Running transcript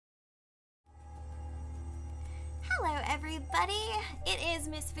everybody, it is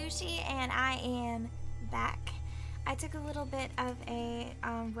MissFushi and I am back. I took a little bit of a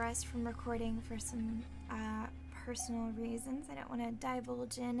rest from recording for some personal reasons I don't want to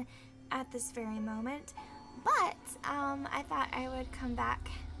divulge in at this very moment, but I thought I would come back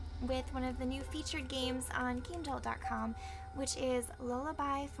with one of the new featured games on GameJolt.com, which is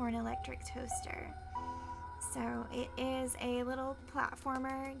Lullaby for an Electric Toaster. So it is a little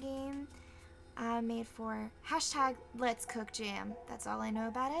platformer game made for hashtag Let's Cook Jam. That's all I know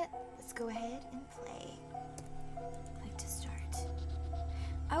about it. Let's go ahead and play. I'd like to start.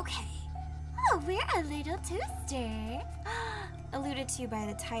 Okay. Oh, we're a little toaster. Alluded to by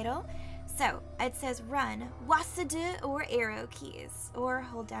the title. So it says run, WASD or arrow keys, or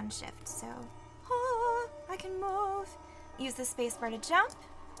hold down shift. So, I can move. Use the spacebar to jump.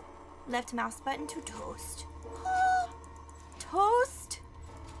 Left mouse button to toast. Toast?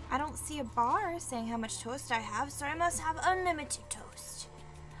 I don't see a bar saying how much toast I have, so I must have unlimited toast.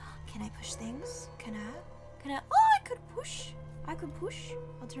 Can I push things? Can I? Oh, I could push. I could push.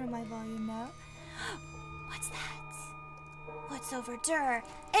 I'll turn my volume now. What's that? What's over there?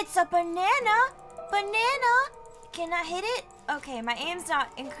 It's a banana! Banana! Can I hit it? Okay, my aim's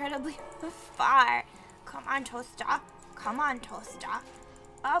not incredibly far. Come on, toaster. Come on, toaster.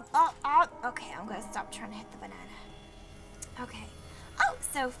 Up, up, up. Okay, I'm gonna stop trying to hit the banana. Okay. Oh,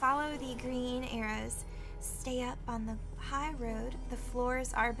 so follow the green arrows. Stay up on the high road. The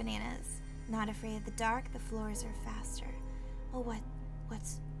floors are bananas. Not afraid of the dark. The floors are faster. Oh,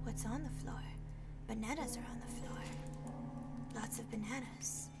 what's on the floor? Bananas are on the floor. Lots of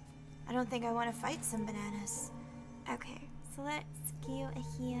bananas. I don't think I want to fight some bananas. Okay, so let's go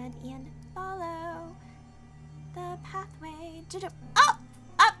ahead and follow the pathway. Oh!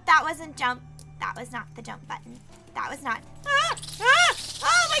 Oh, that wasn't jump. That was not the jump button. That was not.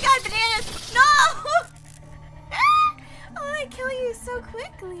 Oh my god, bananas! No! Oh, they kill you so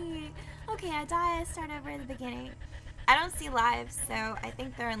quickly. Okay, I die, I start over at the beginning. I don't see lives, so I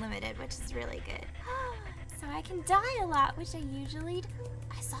think they're unlimited, which is really good. So I can die a lot, which I usually do.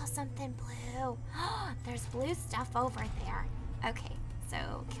 I saw something blue. There's blue stuff over there. Okay,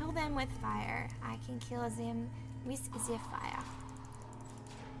 so kill them with fire. I can kill them with the fire.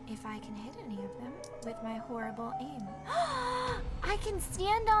 If I can hit any of them with my horrible aim. I can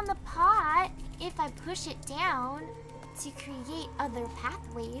stand on the pot if I push it down to create other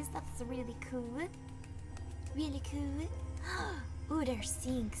pathways. That's really cool. Really cool. Ooh, there's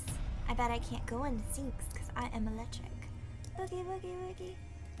sinks. I bet I can't go into sinks because I am electric. Boogie, boogie, boogie.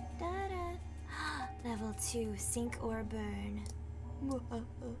 Da-da. Level 2, sink or burn.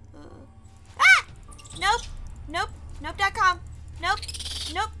 Ah! Nope. Nope. Nope.com. Nope.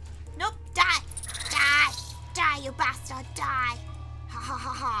 Nope. Nope. Die. Die. Die, you bastard. Die. Ha ha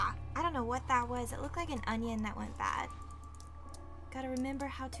ha ha. I don't know what that was. It looked like an onion that went bad. Gotta remember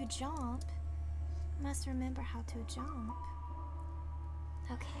how to jump. Must remember how to jump.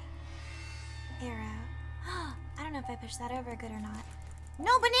 Okay. Arrow. I don't know if I pushed that over good or not.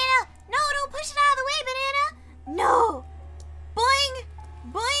 No, banana! No, don't push it out of the way, banana! No! Boing!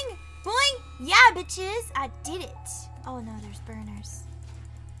 Boing! Boing! Yeah, bitches! I did it! Oh no, there's burners.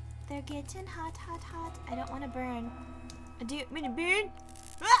 They're getting hot, hot, hot. I don't want to burn. Do you want me to burn?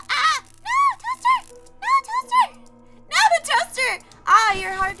 Ah! No, toaster! No, toaster! No, the toaster! Ah,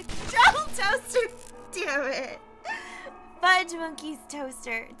 you're hard to control, toaster! Damn it. Fudge Monkey's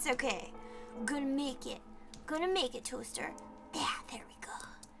toaster. It's okay. I'm gonna make it. Gonna make it, toaster. Yeah, there we go.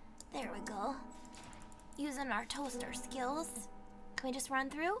 There we go. Using our toaster skills. Can we just run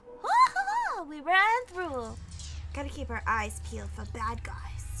through? Oh, we ran through. Gotta keep our eyes peeled for bad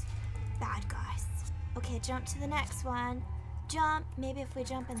guys. Bad guys. Okay, jump to the next one. Jump. Maybe if we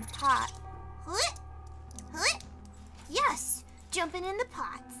jump in the pot. Yes, jumping in the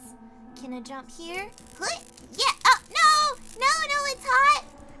pots. Can I jump here? Yeah. Oh, no. No, it's hot.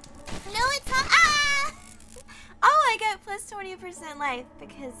 No, it's hot. Ah! Oh, I got plus 20% life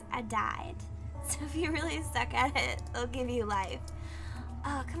because I died. So if you really suck at it, it'll give you life.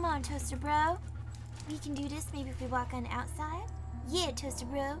 Oh, come on, Toaster Bro. We can do this maybe if we walk on the outside. Yeah, Toaster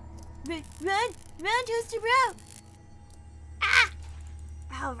Bro. Run, Toaster Bro. Ah!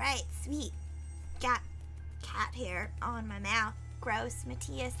 All right, sweet. Got cat hair on my mouth. Gross,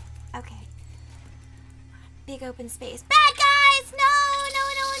 Matthias. Okay. Big open space. Bad guys! No!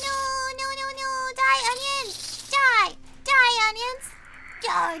 Die, onions! Die, onions!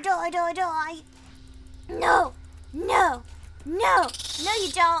 Die! No,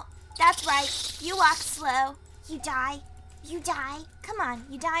 you don't. That's right. You walk slow. You die. Come on,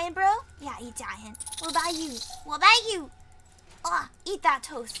 you dying, bro? Yeah, you dying. What about you? Oh, eat that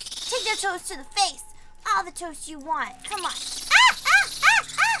toast. Take that toast to the face. All the toast you want. Come on. Ah, ah, ah,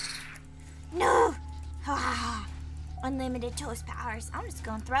 ah. No. Ah. Unlimited toast powers. I'm just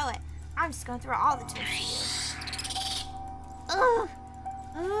gonna throw it. I'm just gonna throw all the toast at you. Ugh.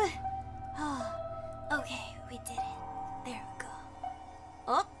 Ugh. Oh. Okay, we did it. There we go.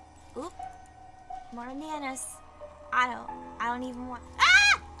 Oh. Oop. More bananas. I don't even want.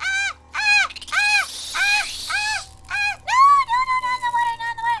 Ah! Ah! Ah! Ah! Ah! Ah! Ah! No! No! No!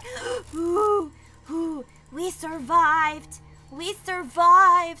 No! No! Ooh! Ooh! We survived. We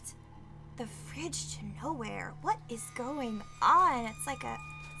survived. The fridge to nowhere. What is going on? It's like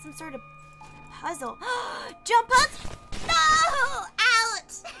some sort of puzzle. Jump us! No!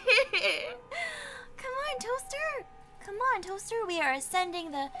 Out! Come on, Toaster. Come on, Toaster. We are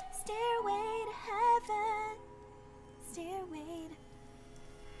ascending the stairway to heaven. Stairway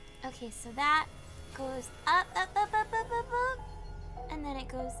to... Okay, so that goes up, up, up, up, up, up, up. And then it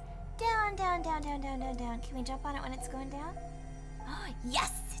goes down, down, down, down, down, down, down. Can we jump on it when it's going down? Oh,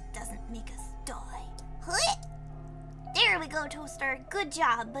 yes! It doesn't make us die. There we go, Toaster. Good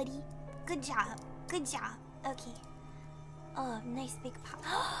job, buddy. Good job. Good job. Okay. Oh, nice big pop.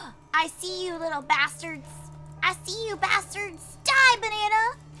 I see you, little bastards. I see you, bastards. Die,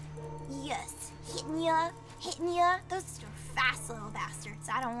 banana. Yes. Hitting ya. Hitting ya. Those are fast little bastards.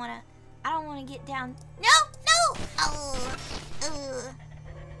 I don't wanna get down. No, no. Oh.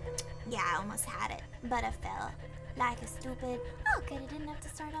 Yeah, I almost had it, but I fell like a stupid. Oh, good. I didn't have to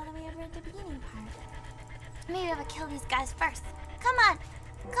start all the way over at the beginning part. Maybe I will kill these guys first. Come on.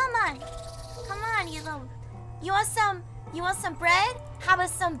 Come on. Come on, you little. You want some bread? How about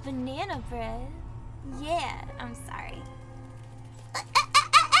some banana bread? Yeah, I'm sorry.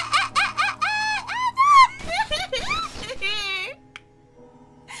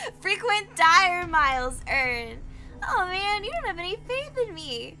 Frequent dire miles earned. Oh man, you don't have any faith in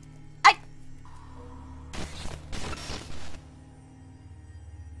me.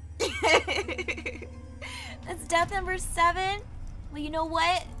 That's death number 7. Well, you know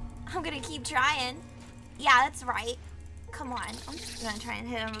what? I'm gonna keep trying. Yeah, that's right. Come on. I'm just gonna try and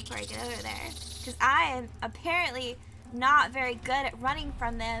hit him before I get over there. Because I am apparently not very good at running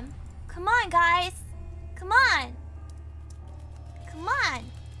from them. Come on, guys. Come on. Come on.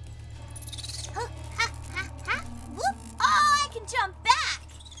 Ha, ha, ha, ha. Whoop. Oh, I can jump back.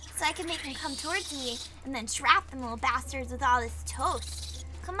 So I can make them come towards me and then trap them little bastards with all this toast.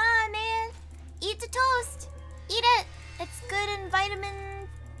 Come on, man. Eat the toast. Eat it. It's good in vitamin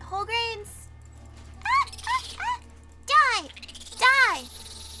whole grains. Die! Die!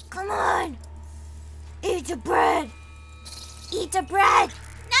 Come on! Eat the bread! Eat the bread!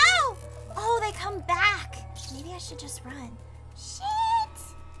 No! Oh, they come back. Maybe I should just run. Shit!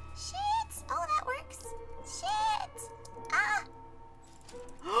 Shit! Oh, that works. Shit! Ah!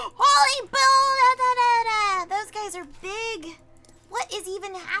 Holy bull! Da, da, da, da. Those guys are big. What is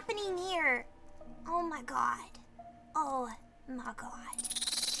even happening here? Oh my god. Oh my god.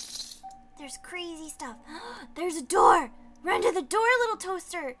 There's crazy stuff. There's a door. Run to the door, little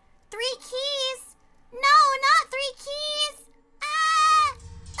Toaster. 3 keys. No, not 3 keys. Ah!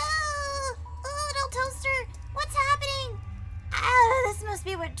 Oh, little Toaster. What's happening? Ah, this must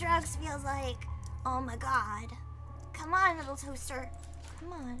be what drugs feels like. Oh my god. Come on, little Toaster.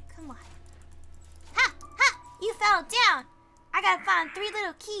 Come on, come on. Ha! Ha! You fell down. I gotta find 3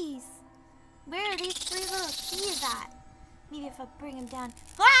 little keys. Where are these 3 little keys at? Maybe if I bring them down.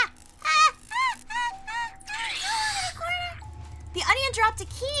 Ah! The onion dropped a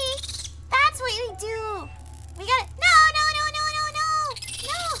key. That's what we do. We got it. No, no, no, no, no, no.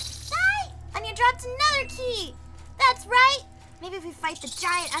 No, die. Onion dropped another key. That's right. Maybe if we fight the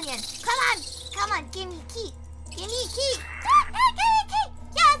giant onion. Come on. Come on. Give me a key. Give me a key. Give me a key.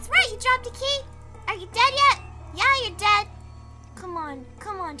 Yeah, that's right. You dropped a key. Are you dead yet? Yeah, you're dead. Come on.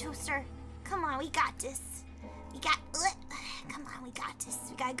 Come on, Toaster. Come on. We got this. We got... Come on. We got this.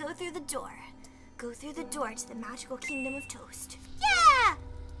 We gotta go through the door. Go through the door to the magical kingdom of toast. Yeah!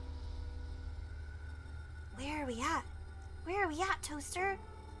 Where are we at? Where are we at, Toaster?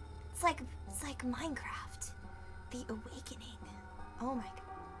 It's like Minecraft. The awakening. Oh my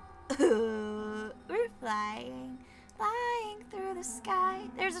god. We're flying. Flying through the sky.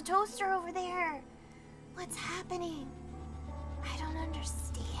 There's a toaster over there. What's happening? I don't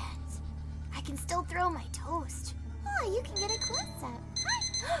understand. I can still throw my toast. Oh, you can get a close up.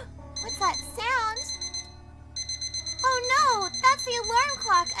 Hi. What's that sound? Oh no, that's the alarm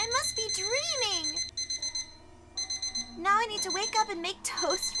clock. I must be dreaming. Now I need to wake up and make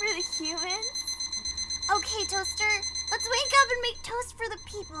toast for the humans. Okay, Toaster, let's wake up and make toast for the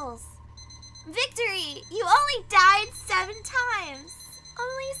peoples. Victory! You only died 7 times.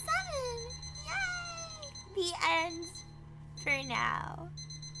 Only 7. Yay! friend for now.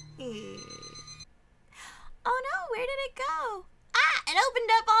 Oh no, where did it go? Ah, it opened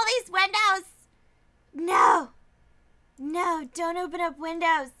up all these windows. No. No, don't open up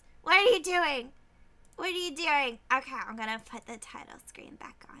windows. What are you doing? What are you doing? Okay, I'm gonna put the title screen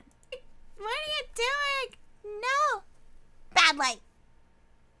back on. What are you doing? No. Bad light.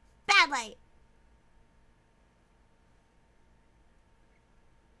 Bad light.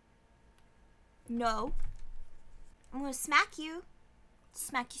 No. I'm gonna smack you.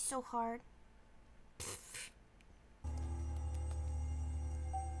 Smack you so hard.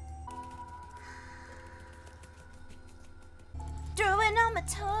 Throwing on my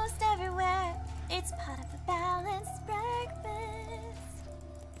toast everywhere. It's part of a balanced breakfast.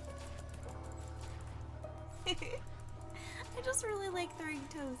 I just really like throwing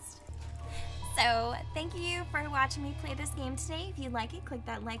toast. So, thank you for watching me play this game today. If you like it, click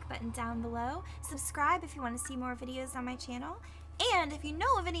that like button down below. Subscribe if you want to see more videos on my channel. And if you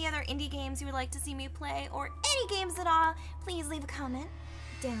know of any other indie games you would like to see me play, or any games at all, please leave a comment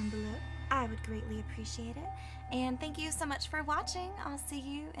down below. I would greatly appreciate it. And thank you so much for watching. I'll see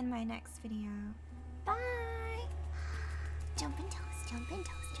you in my next video. Bye! Jumpin' toast, jumpin'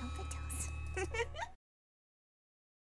 toast, jumpin' toast.